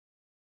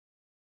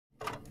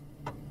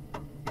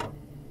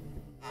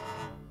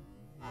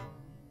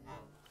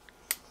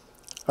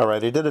All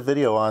right, I did a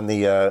video on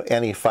the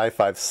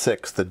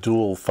NE556, the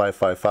dual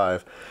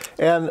 555,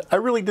 and I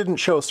really didn't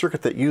show a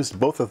circuit that used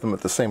both of them at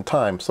the same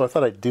time, so I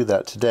thought I'd do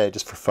that today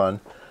just for fun.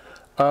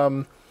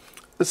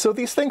 So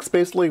these things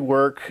basically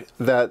work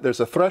that there's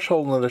a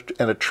threshold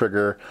and a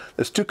trigger.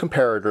 There's two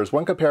comparators.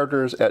 One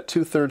comparator is at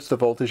 2/3 the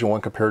voltage and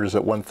one comparator is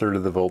at 1/3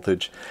 of the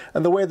voltage.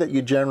 And the way that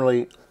you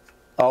generally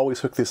always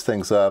hook these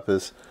things up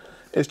is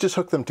just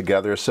hook them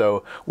together.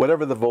 So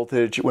whatever the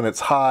voltage, when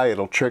it's high,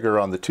 it'll trigger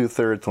on the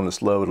 2/3. When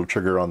it's low, it'll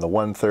trigger on the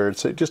 1/3.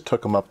 So you just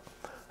hook them up,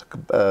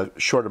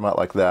 short them out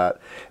like that.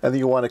 And then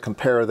you want to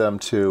compare them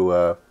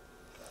to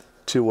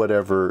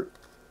whatever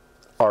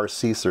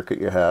RC circuit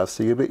you have.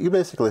 So you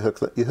basically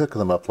hook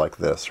them up like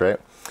this, right?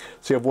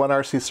 So you have one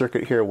RC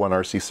circuit here, one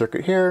RC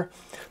circuit here.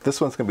 This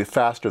one's going to be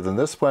faster than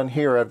this one.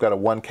 Here I've got a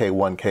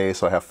 1K,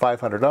 so I have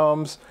 500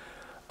 ohms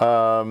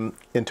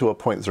into a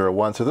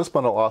 0.01. So this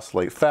one will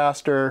oscillate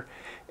faster,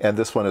 and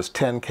this one is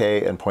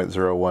 10K and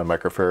 0.01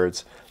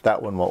 microfarads.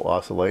 That one will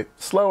oscillate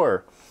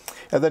slower.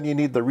 And then you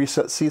need the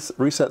reset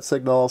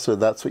signal, so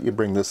that's what you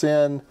bring this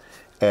in.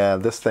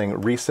 And this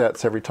thing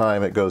resets every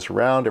time it goes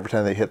around. Every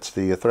time it hits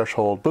the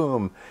threshold,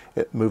 boom,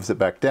 it moves it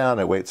back down.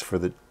 It waits for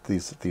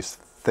these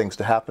things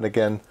to happen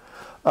again.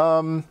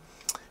 On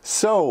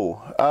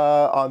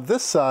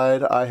this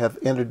side, I have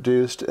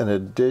introduced an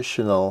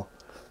additional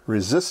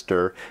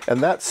resistor,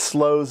 and that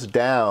slows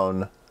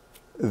down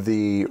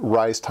the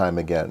rise time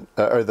again,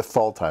 or the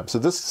fall time. So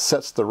this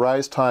sets the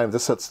rise time,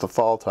 this sets the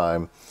fall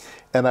time,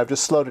 and I've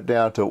just slowed it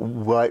down to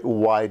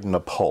widen a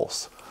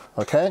pulse,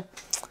 okay?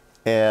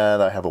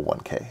 And I have a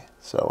 1K,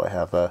 so I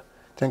have a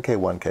 10K,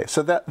 1K.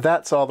 So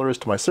that's all there is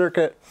to my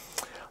circuit.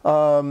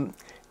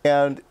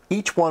 And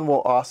each one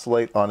will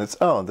oscillate on its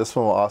own. This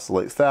one will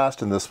oscillate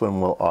fast, and this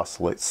one will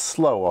oscillate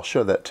slow. I'll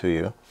show that to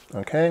you,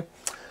 okay?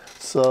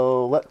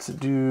 So let's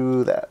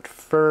do that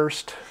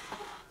first.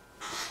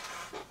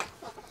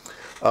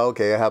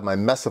 Okay, I have my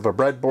mess of a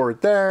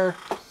breadboard there,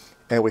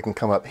 and we can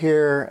come up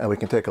here and we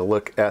can take a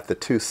look at the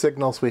two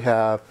signals we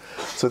have.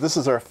 So this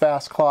is our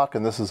fast clock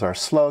and this is our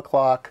slow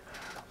clock.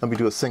 Let me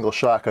do a single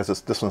shot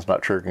because this one's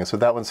not triggering. So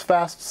that one's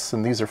fasts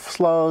and these are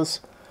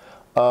slows.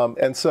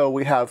 And so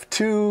we have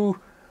two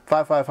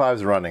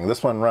 555s running.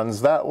 This one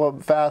runs that one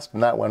fast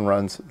and that one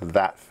runs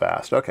that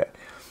fast. Okay.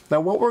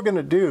 Now what we're going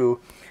to do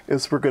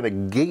is we're going to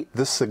gate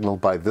this signal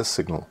by this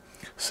signal.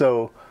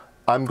 So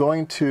I'm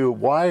going to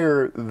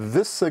wire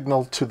this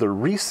signal to the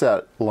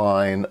reset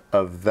line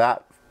of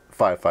that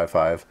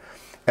 555,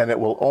 and it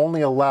will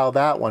only allow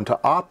that one to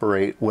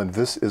operate when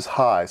this is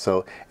high.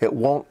 So it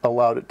won't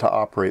allow it to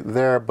operate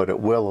there, but it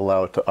will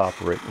allow it to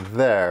operate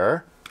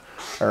there.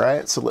 All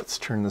right, so let's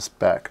turn this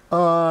back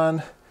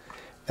on,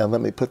 and let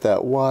me put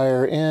that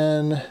wire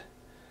in.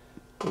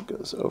 It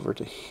goes over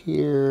to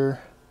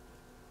here.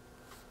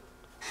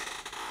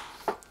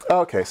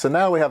 Okay, so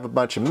now we have a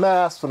bunch of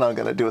mess, and I'm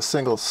going to do a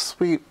single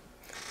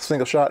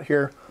shot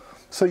here.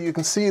 So you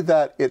can see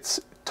that it's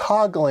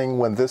toggling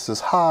when this is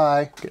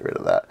high. Get rid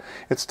of that.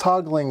 It's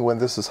toggling when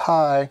this is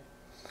high,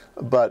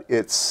 but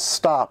it's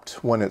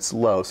stopped when it's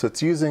low. So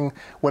it's using,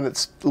 when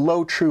it's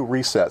low, true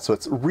reset. So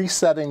it's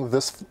resetting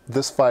this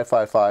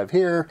 555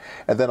 here,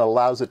 and then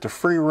allows it to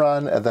free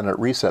run, and then it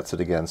resets it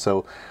again.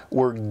 So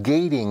we're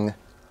gating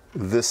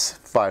this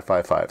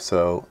 555.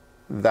 So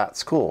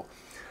that's cool.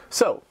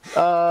 So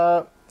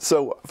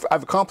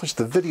I've accomplished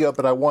the video,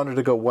 but I wanted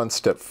to go one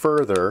step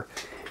further.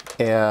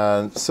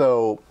 And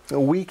so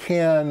we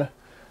can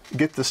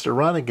get this to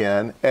run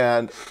again,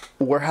 and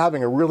we're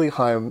having a really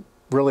hard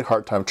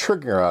time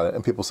triggering on it.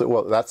 And people say,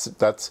 well, that's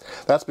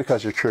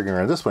because you're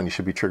triggering on this one, you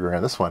should be triggering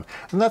on this one.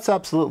 And that's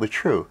absolutely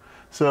true.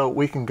 So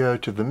we can go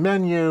to the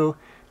menu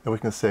and we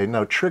can say,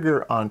 no,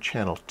 trigger on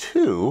channel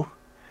 2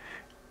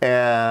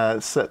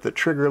 and set the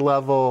trigger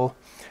level.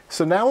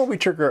 So now when we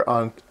trigger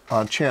on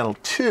channel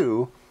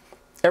 2,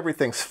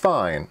 everything's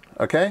fine,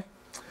 okay?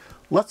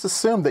 Let's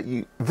assume that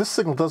this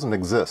signal doesn't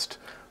exist.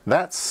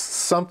 That's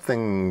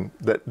something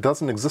that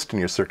doesn't exist in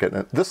your circuit.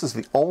 And this is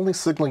the only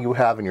signal you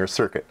have in your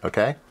circuit,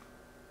 okay?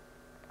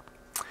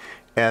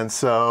 And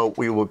so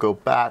we will go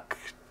back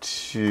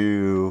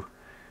to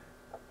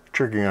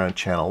triggering on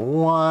channel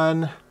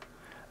 1.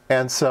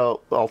 And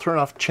so I'll turn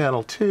off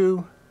channel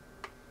 2.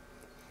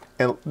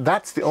 And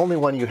that's the only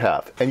one you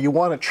have. And you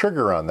want to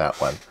trigger on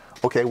that one.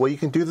 Okay, well, you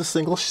can do the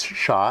single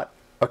shot.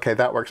 Okay,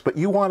 that works. But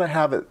you want to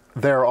have it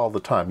there all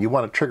the time. You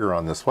want to trigger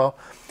on this. Well,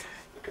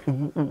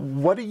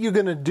 what are you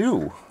going to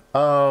do?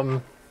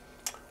 One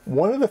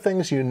of the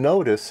things you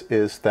notice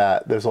is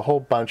that there's a whole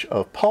bunch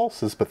of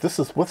pulses, but this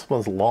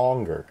one's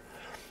longer.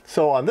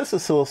 So on this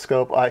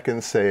oscilloscope, I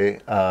can say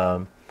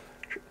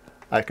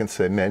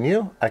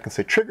menu, I can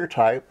say trigger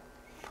type.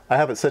 I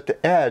have it set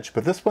to edge,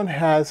 but this one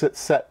has it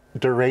set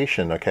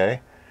duration,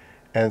 okay?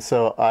 And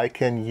so I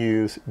can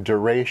use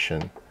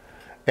duration.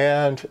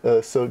 And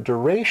so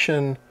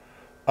duration,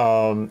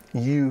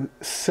 you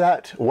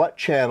set what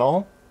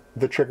channel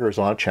the trigger is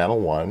on, channel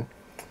 1,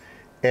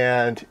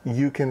 and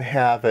you can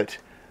have it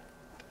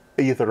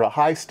either a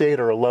high state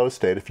or a low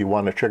state. If you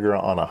want to trigger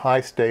on a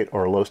high state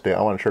or a low state,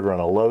 I want to trigger on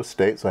a low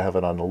state, so I have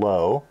it on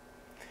low.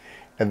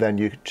 and then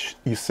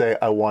you say,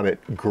 I want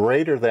it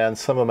greater than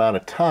some amount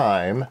of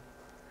time.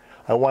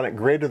 I want it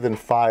greater than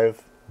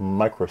 5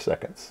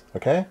 microseconds,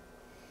 okay?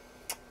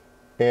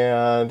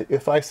 And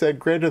if I said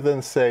greater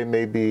than, say,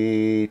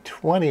 maybe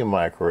 20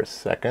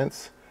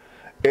 microseconds,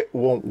 it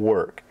won't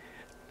work.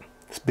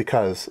 It's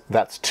because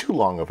that's too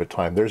long of a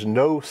time. There's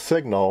no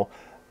signal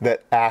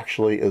that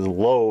actually is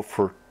low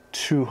for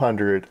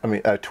 20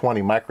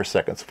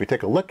 microseconds. If we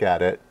take a look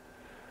at it,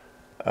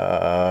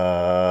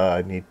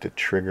 I need to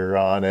trigger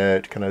on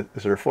it.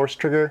 Is there a force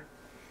trigger?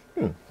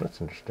 That's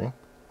interesting.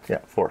 Yeah,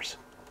 force.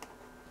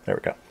 There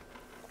we go.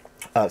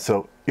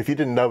 So if you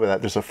didn't know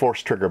that, there's a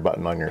force trigger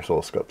button on your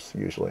oscilloscopes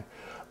usually.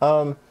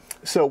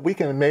 So we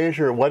can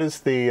measure what is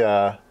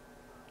the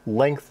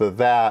length of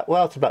that.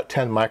 Well, it's about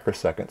 10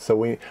 microseconds.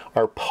 So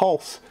our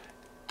pulse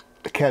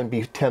can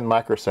be 10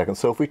 microseconds.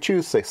 So if we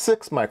choose, say,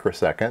 6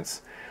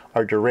 microseconds,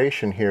 our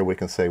duration here, we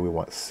can say we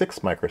want 6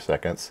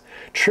 microseconds.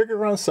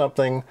 Trigger on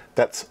something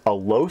that's a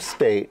low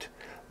state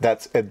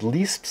that's at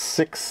least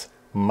 6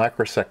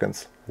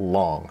 microseconds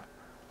long,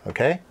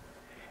 okay?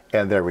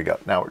 And there we go.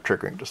 Now we're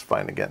triggering just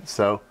fine again.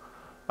 So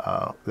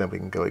then we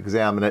can go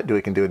examine it.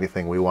 We can do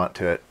anything we want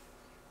to it.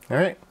 All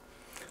right.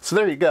 So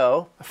there you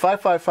go. A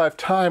 555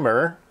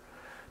 timer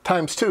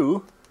times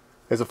 2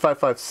 is a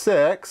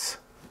 556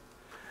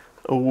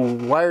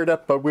 wired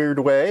up a weird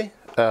way.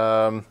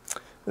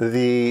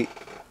 The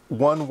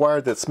one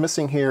wire that's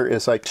missing here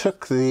is I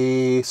took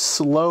the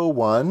slow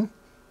one,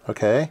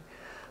 okay?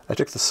 I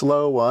took the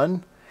slow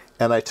one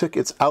and I took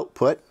its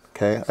output,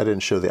 okay? I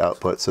didn't show the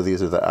output, so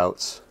these are the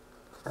outs.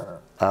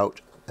 Out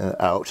and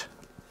out,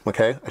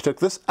 okay? I took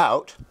this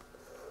out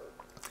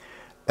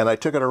and I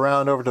took it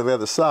around over to the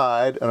other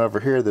side, and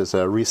over here there's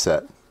a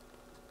reset.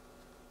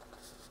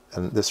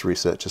 And this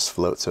reset just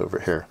floats over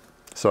here.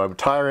 So I'm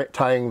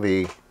tying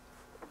the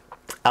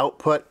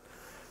output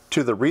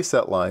to the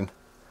reset line,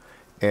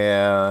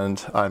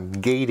 and I'm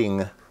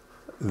gating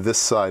this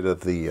side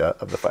of the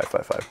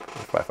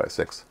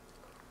 556.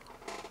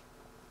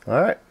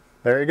 All right,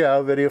 there you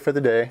go, video for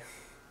the day.